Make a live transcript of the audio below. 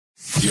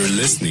You're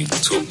listening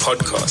to a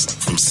podcast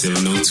from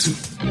 702.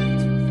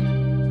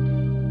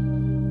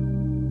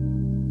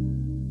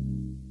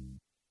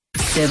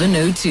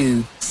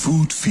 702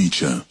 Food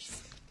Feature.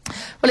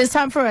 Well, it's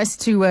time for us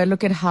to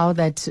look at how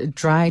that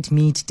dried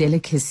meat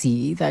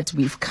delicacy that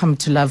we've come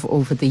to love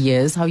over the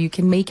years, how you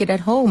can make it at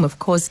home. Of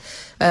course,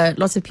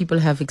 lots of people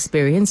have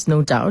experienced,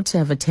 no doubt,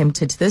 have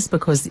attempted this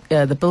because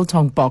the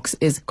biltong box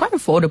is quite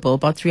affordable,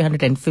 about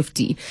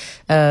 350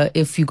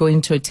 if you're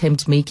going to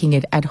attempt making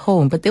it at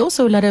home. But there are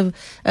also a lot of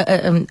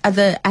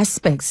other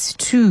aspects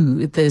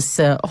to this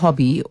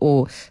hobby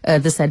or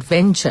this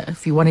adventure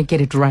if you want to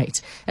get it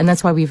right. And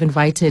that's why we've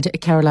invited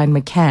Caroline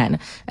McCann,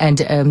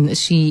 and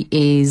she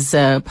is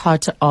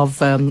part of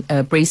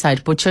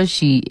Braeside Butcher.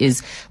 She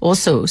is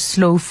also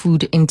Slow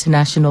Food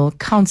International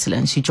Council,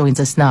 and she joins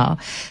us now.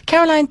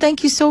 Caroline,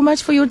 thank you so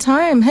much for your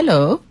time.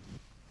 Hello.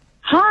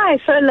 Hi,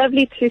 so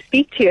lovely to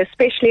speak to you,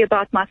 especially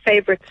about my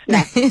favorite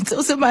snack. It's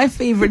also my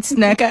favorite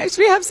snack. I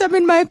actually have some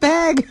in my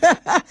bag.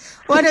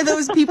 One of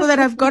those people that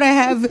I've got to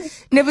have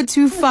never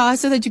too far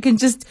so that you can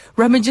just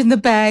rummage in the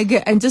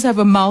bag and just have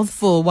a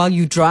mouthful while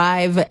you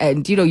drive.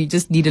 And, you know, you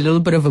just need a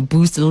little bit of a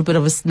boost, a little bit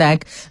of a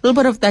snack, a little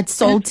bit of that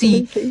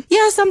salty. Absolutely.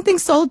 Yeah, something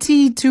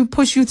salty to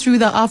push you through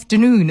the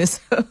afternoon.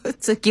 So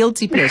it's a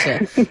guilty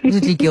pleasure.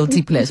 Really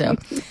guilty pleasure.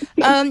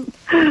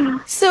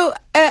 So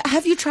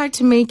have you tried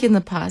to make in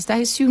the past? I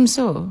assume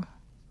so.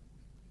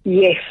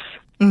 Yes.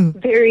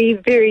 Very,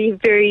 very,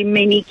 very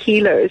many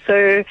kilos.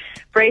 So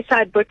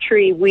Braeside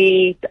Butchery,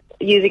 we,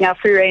 using our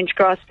free-range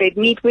grass-fed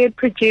meat, we'd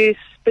produce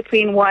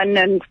between 1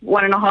 and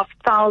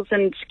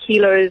 1,500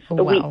 kilos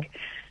a week.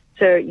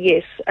 So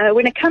yes,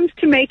 when it comes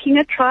to making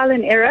a trial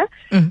and error,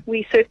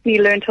 we certainly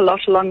learned a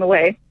lot along the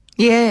way.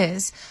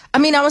 Yes. I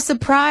mean, I was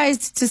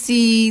surprised to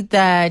see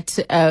that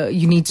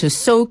you need to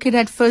soak it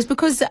at first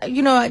because,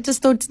 you know, I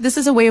just thought this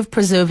is a way of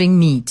preserving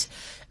meat.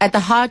 At the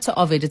heart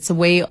of it, it's a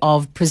way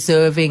of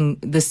preserving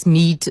this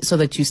meat so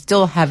that you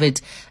still have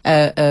it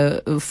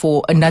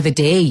for another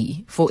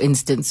day, for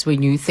instance,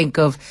 when you think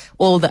of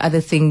all the other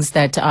things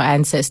that our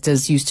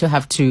ancestors used to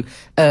have to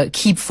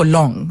keep for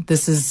long.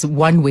 This is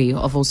one way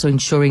of also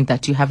ensuring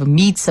that you have a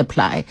meat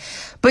supply.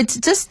 But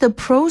just the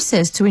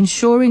process to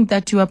ensuring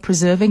that you are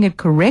preserving it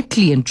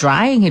correctly and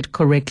drying it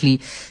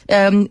correctly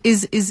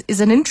is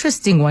an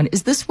interesting one.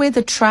 Is this where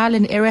the trial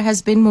and error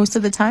has been most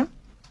of the time?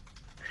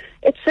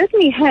 It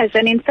certainly has,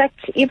 and in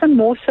fact, even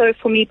more so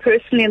for me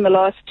personally in the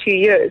last 2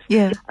 years.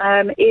 Yeah.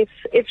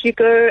 If you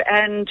go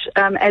and,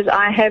 as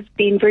I have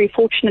been very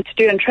fortunate to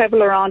do, and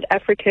travel around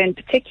Africa in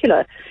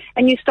particular,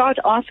 and you start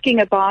asking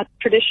about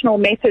traditional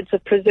methods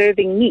of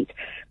preserving meat,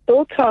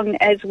 biltong,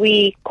 as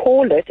we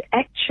call it,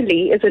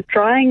 actually is a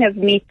drying of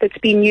meat that's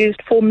been used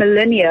for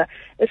millennia,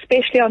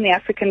 especially on the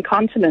African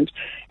continent.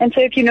 And so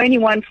if you know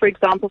anyone, for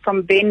example,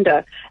 from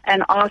Venda,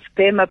 and ask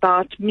them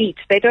about meat,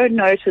 they don't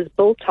know it as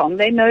biltong.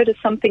 They know it as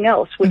something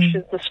else, which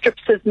is the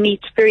strips of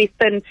meat, very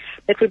thin,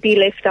 that would be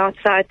left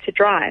outside to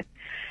dry.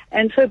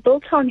 And so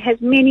biltong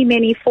has many,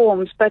 many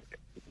forms, but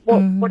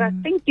what I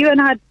think you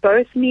and I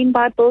both mean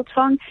by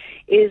biltong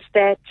is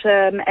that,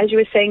 as you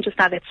were saying just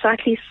now, that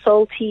slightly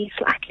salty,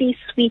 slightly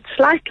sweet,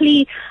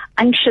 slightly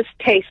unctuous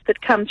taste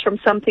that comes from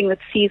something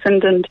that's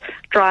seasoned and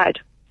dried.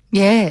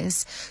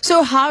 Yes.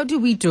 So how do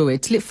we do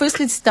it? First,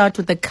 let's start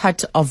with the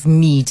cut of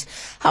meat.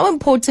 How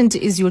important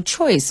is your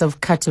choice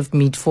of cut of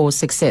meat for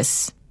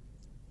success?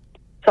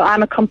 So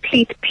I'm a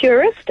complete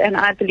purist, and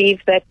I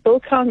believe that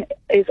biltong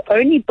is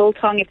only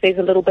biltong if there's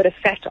a little bit of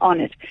fat on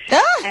it.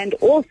 And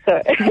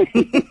also,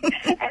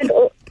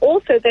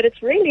 also that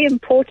it's really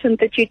important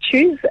that you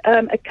choose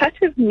a cut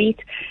of meat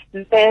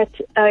that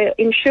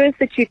ensures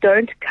that you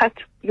don't cut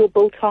your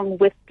biltong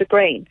with the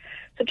grain.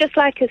 So just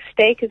like a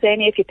steak,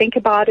 Azania, if you think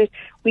about it,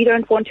 we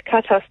don't want to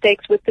cut our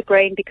steaks with the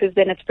grain because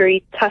then it's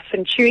very tough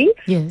and chewy.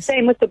 Yes.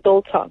 Same with the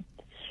biltong.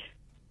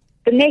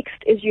 The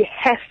next is you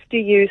have to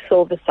use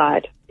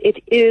silverside.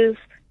 It is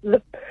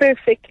the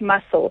perfect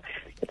muscle.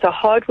 It's a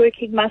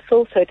hard-working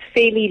muscle, so it's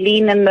fairly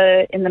lean in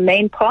the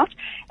main part,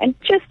 and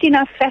just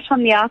enough fat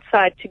on the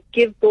outside to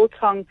give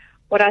biltong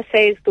what I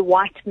say is the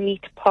white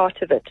meat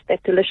part of it,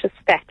 that delicious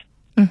fat.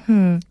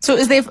 So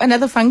is there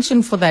another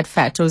function for that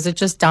fat, or is it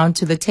just down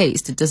to the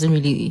taste? It doesn't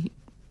really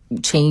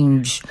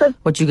change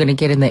what you're going to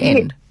get in the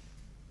end?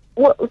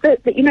 Well,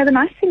 the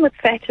nice thing with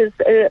fat is,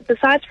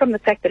 besides from the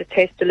fact that it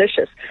tastes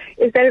delicious,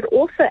 is that it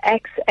also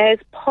acts as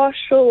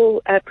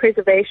partial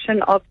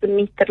preservation of the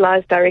meat that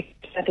lies directly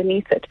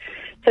underneath it.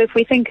 So if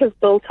we think of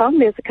biltong,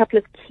 there's a couple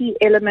of key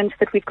elements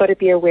that we've got to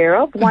be aware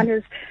of. One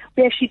is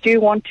we actually do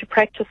want to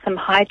practice some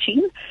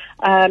hygiene,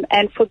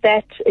 and for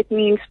that it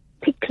means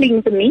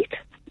pickling the meat.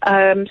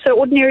 So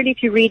ordinarily,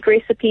 if you read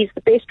recipes,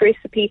 the best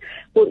recipe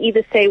will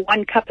either say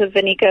 1 cup of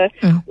vinegar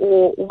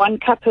or 1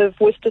 cup of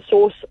Worcester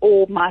sauce,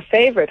 or my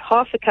favorite,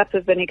 half a cup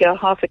of vinegar,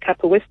 half a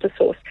cup of Worcester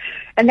sauce.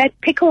 And that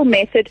pickle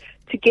method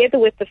together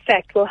with the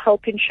fat, will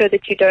help ensure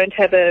that you don't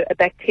have a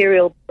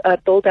bacterial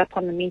build-up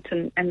on the meat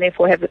and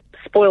therefore have a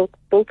spoiled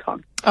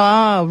biltong.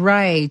 Ah,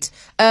 right.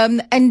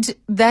 And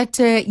that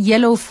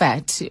yellow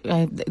fat,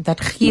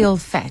 that geel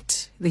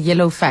fat, the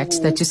yellow fat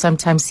that you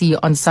sometimes see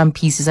on some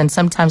pieces, and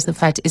sometimes the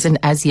fat isn't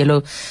as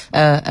yellow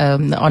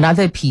on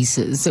other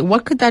pieces.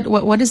 What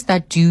does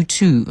that do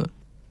to?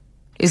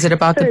 Is it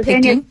about the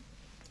pickling?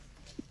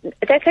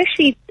 That's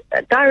actually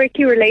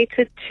directly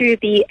related to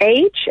the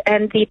age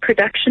and the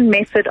production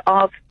method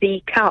of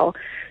the cow.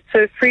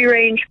 So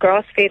free-range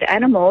grass-fed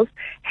animals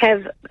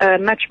have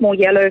much more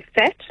yellow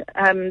fat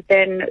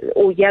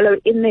or yellow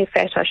in their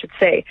fat, I should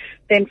say,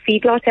 than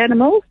feedlot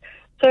animals.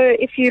 So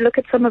if you look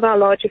at some of our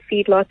larger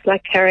feedlots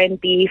like Carron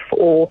Beef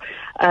or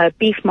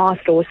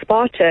Beefmaster or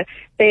Sparta,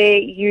 they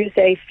use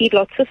a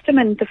feedlot system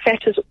and the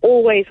fat is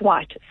always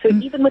white. So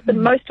even with the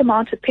most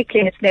amount of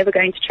pickling, it's never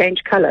going to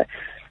change color.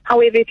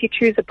 However, if you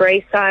choose a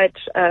braeside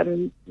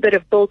bit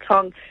of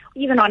biltong,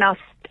 even on our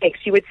steaks,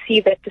 you would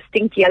see that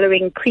distinct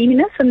yellowing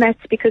creaminess, and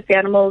that's because the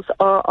animals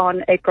are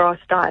on a grass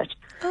diet.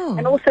 Oh.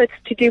 And also it's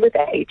to do with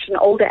age. An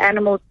older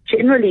animal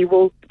generally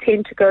will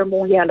tend to go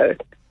more yellow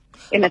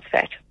in its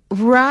fat.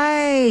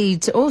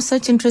 Right. Oh,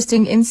 such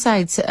interesting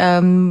insights.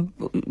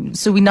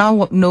 So we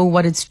now know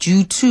what it's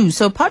due to.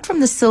 So apart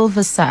from the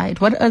silver side,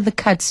 what other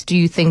cuts do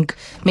you think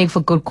make for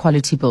good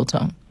quality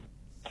biltong?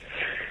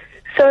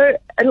 So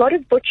a lot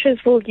of butchers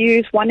will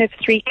use one of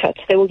three cuts.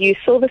 They will use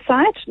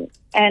silverside,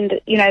 and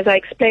as I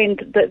explained,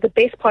 the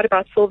best part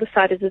about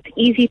silverside is it's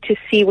easy to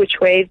see which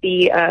way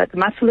the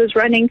muscle is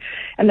running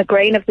and the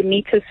grain of the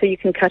meat is, so you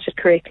can cut it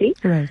correctly.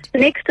 Right. The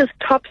next is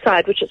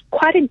topside, which is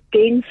quite a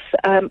dense,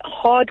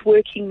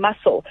 hard-working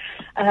muscle.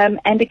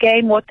 And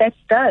again, what that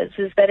does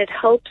is that it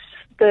helps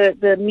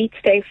the meat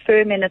stay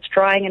firm in its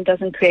drying and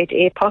doesn't create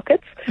air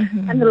pockets.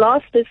 Mm-hmm. And the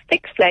last is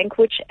thick flank,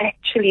 which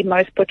actually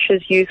most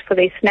butchers use for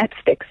their snap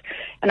sticks.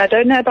 And I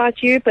don't know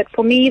about you, but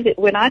for me,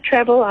 when I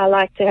travel, I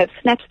like to have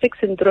snap sticks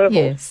and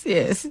droogels.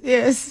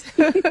 Yes.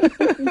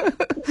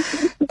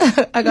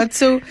 I got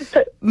so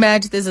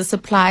mad. There's a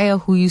supplier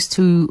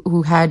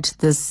who had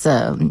this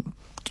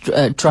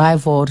dry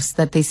wors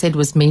that they said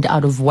was made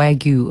out of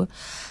Wagyu.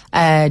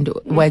 And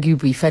Wagyu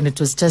beef, and it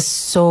was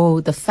just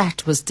the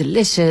fat was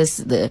delicious,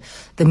 the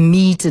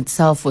meat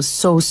itself was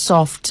so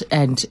soft,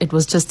 and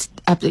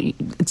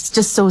it's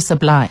just so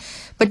sublime.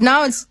 But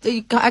now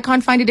I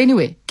can't find it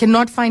anywhere.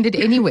 Cannot find it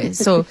anywhere.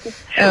 So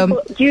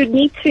well, you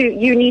need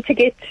to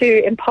get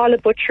to Impala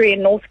Butchery in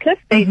Northcliffe.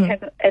 They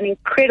have an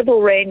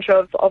incredible range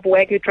of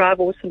Wagyu dry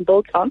horse and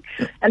biltong,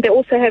 and they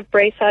also have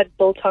braeside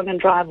biltong and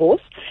dry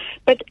horse.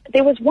 But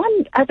there was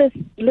one other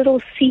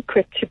little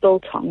secret to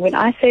biltong. When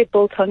I say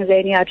biltong,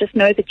 Zania, I just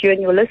know that you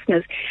and your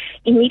listeners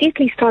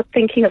immediately start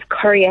thinking of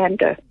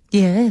coriander.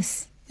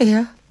 Yes.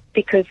 Yeah.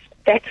 Because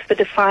that's the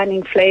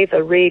defining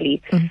flavor,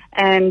 really.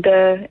 And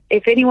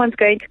if anyone's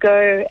going to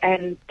go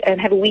and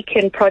have a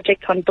weekend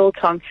project on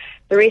biltong,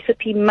 the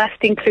recipe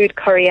must include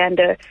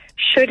coriander,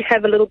 should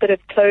have a little bit of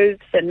cloves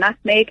and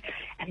nutmeg,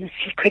 and the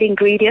secret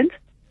ingredient,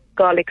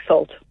 garlic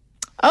salt.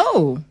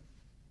 Oh,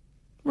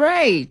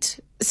 right.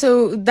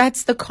 So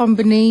that's the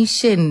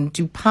combination,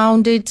 to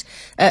pound it,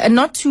 and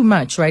not too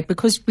much, right?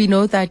 Because we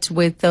know that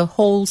with the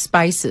whole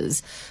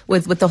spices,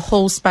 with the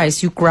whole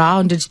spice, you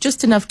ground it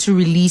just enough to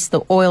release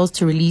the oils,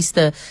 to release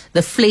the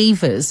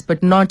flavors,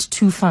 but not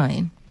too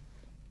fine.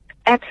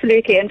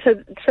 Absolutely. And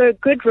so a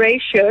good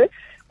ratio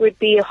would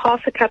be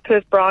half a cup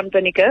of brown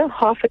vinegar,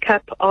 half a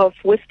cup of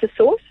Worcester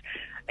sauce,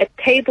 a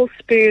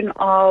tablespoon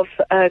of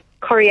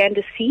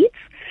coriander seeds,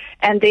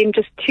 and then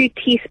just 2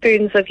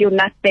 teaspoons of your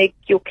nutmeg,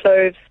 your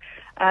cloves,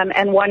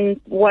 and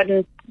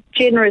one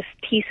generous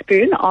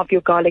teaspoon of your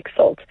garlic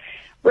salt.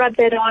 Rub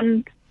that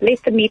on,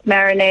 let the meat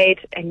marinate,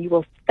 and you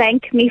will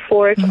thank me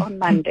for it on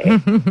Monday.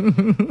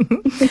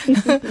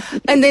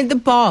 And then the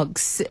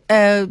box.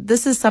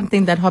 This is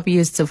something that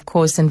hobbyists, of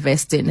course,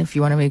 invest in. If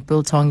you want to make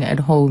biltong at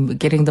home,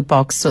 getting the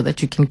box so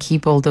that you can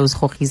keep all those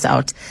hochies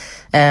out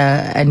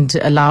and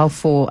allow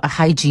for a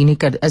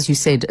hygienic, as you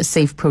said, a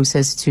safe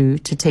process to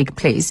take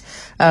place.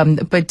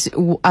 But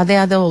are there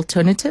other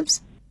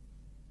alternatives?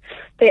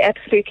 They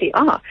absolutely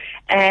are.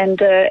 And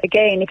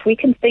again, if we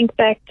can think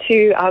back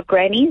to our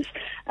grannies,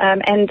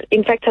 and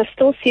in fact, I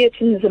still see it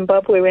in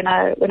Zimbabwe when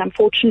I'm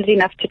fortunate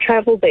enough to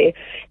travel there.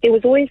 There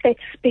was always that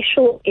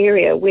special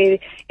area where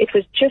it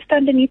was just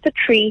underneath the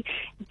tree.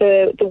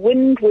 The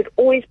wind would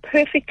always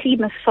perfectly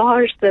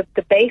massage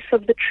the base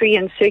of the tree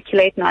and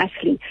circulate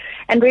nicely.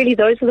 And really,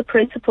 those are the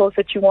principles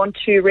that you want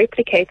to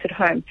replicate at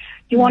home.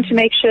 You want to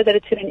make sure that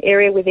it's in an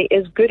area where there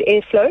is good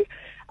airflow,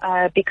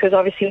 because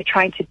obviously we're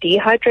trying to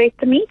dehydrate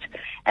the meat.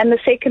 And the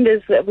second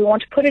is that we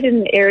want to put it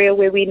in an area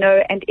where we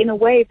know, and in a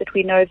way that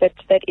we know that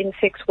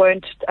insects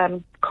won't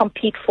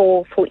compete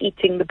for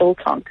eating the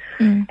biltong.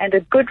 And a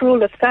good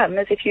rule of thumb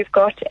is if you've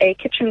got a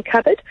kitchen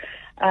cupboard,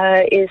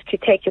 is to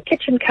take your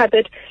kitchen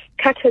cupboard,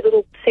 cut a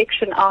little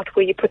section out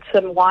where you put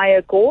some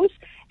wire gauze,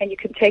 and you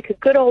can take a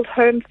good old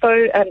home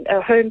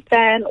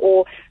fan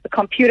or a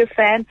computer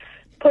fan,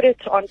 put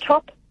it on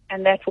top,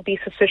 and that will be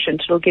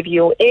sufficient. It'll give you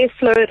your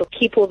airflow, it'll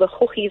keep all the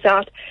hochies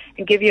out,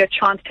 and give you a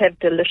chance to have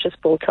delicious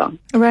biltong.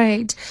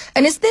 Right.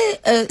 And is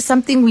there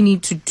something we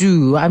need to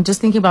do? I'm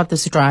just thinking about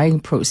this drying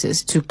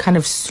process to kind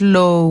of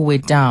slow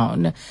it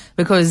down,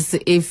 because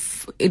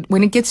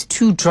when it gets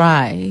too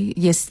dry,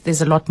 yes,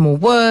 there's a lot more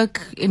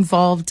work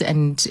involved,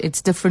 and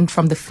it's different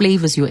from the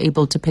flavors you're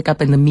able to pick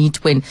up in the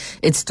meat when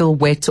it's still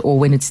wet or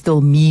when it's still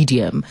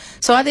medium.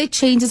 So are there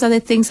changes, are there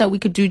things that we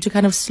could do to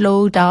kind of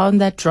slow down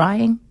that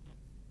drying?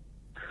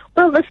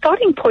 Well, the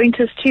starting point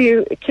is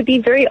to be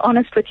very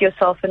honest with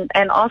yourself and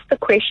ask the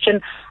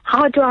question,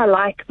 how do I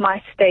like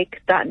my steak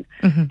done?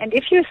 Mm-hmm. And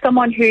if you're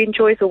someone who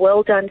enjoys a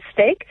well-done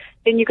steak,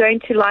 then you're going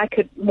to like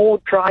it more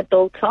dry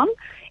biltong,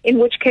 in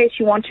which case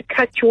you want to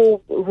cut your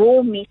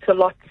raw meat a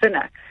lot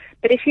thinner.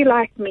 But if you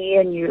like me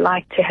and you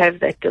like to have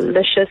that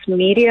delicious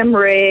medium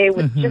rare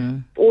with just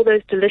all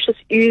those delicious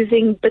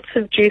oozing bits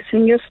of juice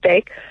in your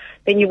steak,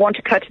 then you want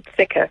to cut it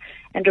thicker.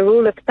 And a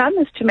rule of thumb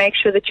is to make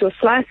sure that your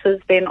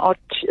slices then are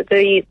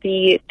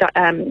the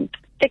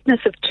thickness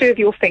of 2 of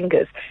your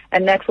fingers,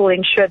 and that will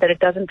ensure that it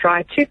doesn't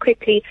dry too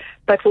quickly,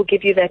 but will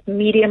give you that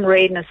medium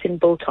rareness in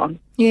biltong.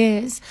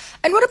 Yes.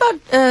 And what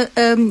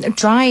about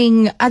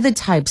drying other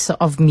types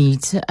of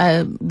meat?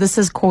 This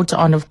has caught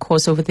on, of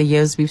course, over the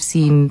years. We've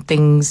seen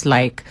things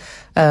like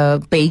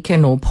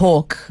bacon or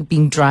pork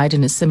being dried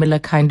in a similar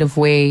kind of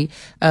way.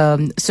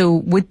 So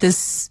would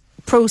this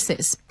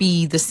process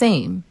be the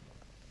same?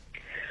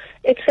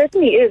 It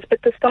certainly is, but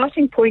the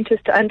starting point is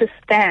to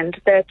understand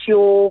that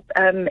your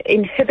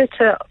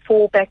inhibitor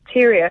for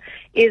bacteria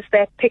is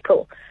that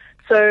pickle.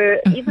 So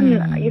even,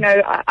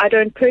 I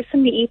don't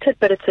personally eat it,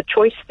 but it's a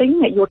choice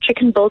thing. Your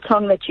chicken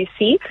biltong that you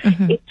see,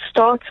 it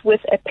starts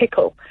with a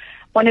pickle.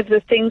 One of the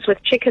things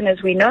with chicken,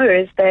 as we know,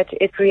 is that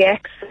it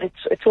reacts,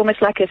 it's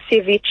almost like a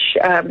ceviche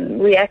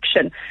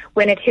reaction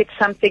when it hits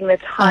something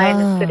that's high and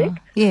acidic.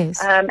 Yes.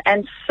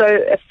 And so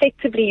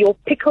effectively your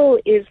pickle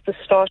is the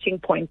starting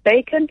point.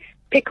 Bacon,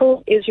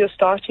 pickle is your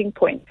starting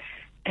point.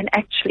 And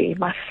actually,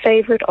 my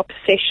favorite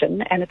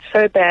obsession, and it's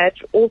so bad,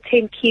 all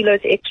 10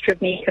 kilos extra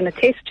of me can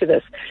attest to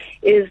this,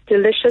 is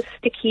delicious,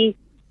 sticky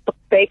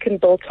bacon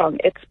biltong.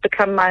 It's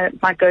become my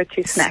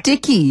go-to snack.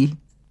 Sticky?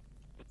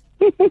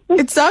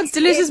 It sounds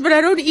delicious, but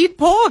I don't eat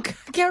pork,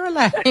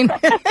 Caroline.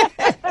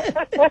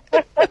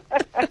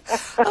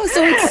 Oh,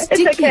 so it's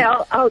sticky. It's okay,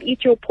 I'll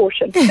eat your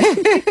portion.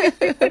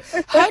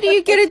 How do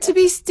you get it to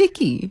be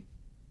sticky?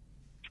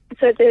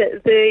 So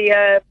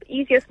the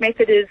easiest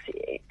method is,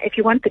 if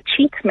you want the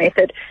cheat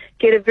method,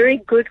 get a very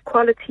good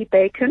quality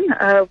bacon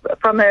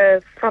from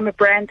a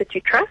brand that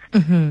you trust.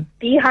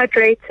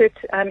 Dehydrate it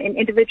in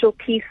individual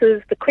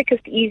pieces. The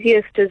quickest,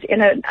 easiest is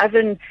in an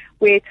oven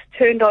where it's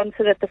turned on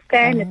so that the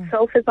fan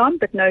itself is on,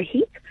 but no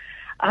heat.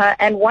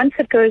 And once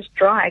it goes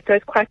dry, it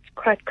goes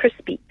quite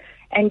crispy.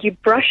 And you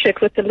brush it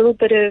with a little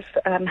bit of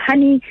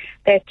honey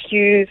that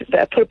you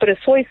put a bit of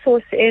soy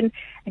sauce in,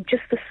 and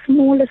just the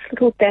smallest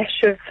little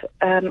dash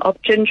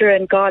of ginger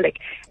and garlic,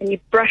 and you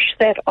brush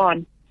that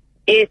on.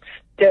 It's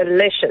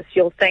delicious.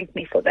 You'll thank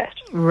me for that.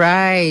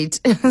 Right.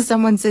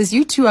 Someone says,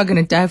 you two are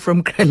going to die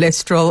from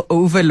cholesterol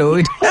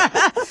overload.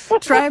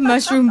 Try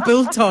mushroom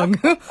biltong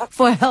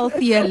for a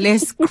healthier,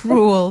 less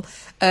cruel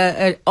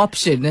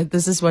option.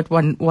 This is what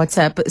one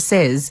WhatsApp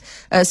says.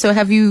 So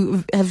have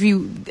you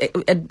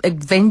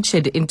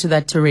ventured into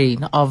that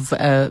terrain of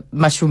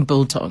mushroom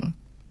biltong?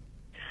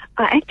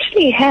 I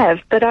actually have,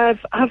 but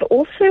I've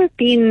also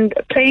been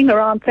playing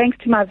around, thanks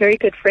to my very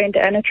good friend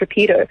Anna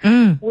Trapido,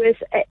 with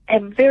a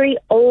very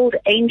old,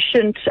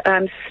 ancient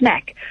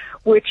snack,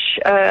 which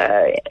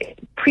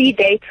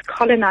predates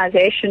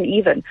colonization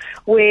even,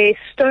 where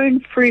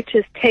stone fruit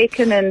is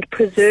taken and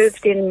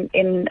preserved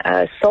in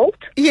salt.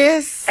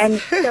 Yes.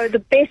 And so the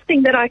best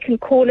thing that I can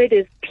call it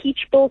is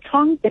peach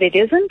biltong, but it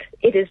isn't.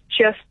 It is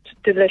just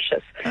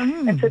delicious.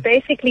 And so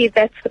basically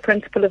that's the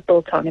principle of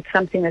biltong. It's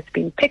something that's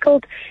been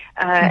pickled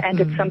and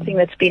it's something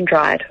that's been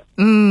dried.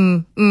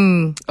 During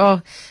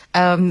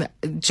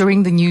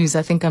the news,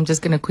 I think I'm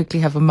just going to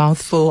quickly have a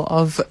mouthful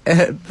of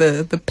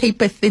the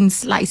paper thin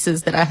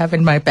slices that I have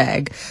in my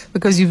bag,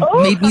 because you've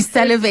made me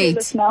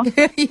salivate.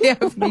 Yeah,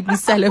 you've made me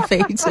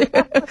salivate.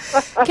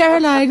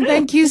 Caroline,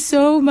 thank you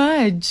so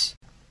much.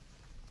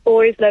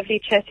 Always lovely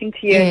chatting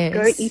to you. Yes.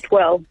 Go eat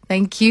well.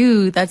 Thank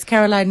you. That's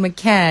Caroline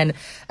McCann,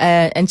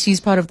 and she's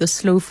part of the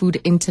Slow Food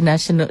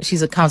International.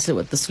 She's a counselor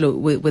with the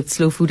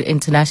Slow Food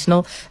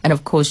International, and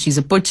of course she's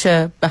a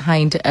butcher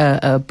behind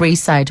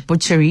Braeside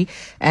Butchery.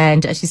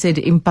 And she said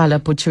Impala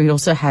Butchery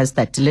also has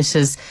that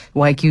delicious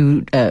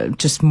Wagyu,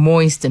 just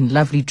moist and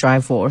lovely dry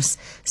horse.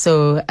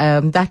 So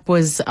that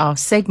was our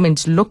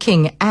segment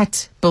looking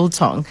at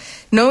biltong,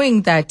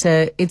 knowing that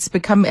it's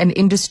become an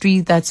industry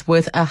that's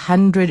worth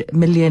 100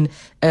 million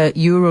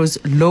euros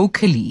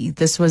locally.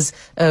 This was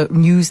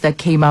news that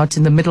came out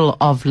in the middle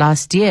of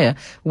last year,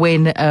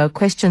 when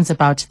questions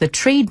about to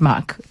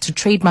trademark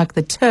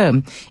the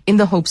term in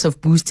the hopes of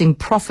boosting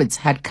profits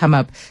had come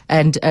up,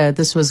 and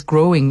this was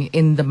growing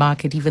in the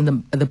market, even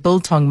the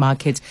biltong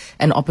market,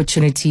 and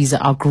opportunities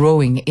are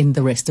growing in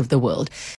the rest of the world.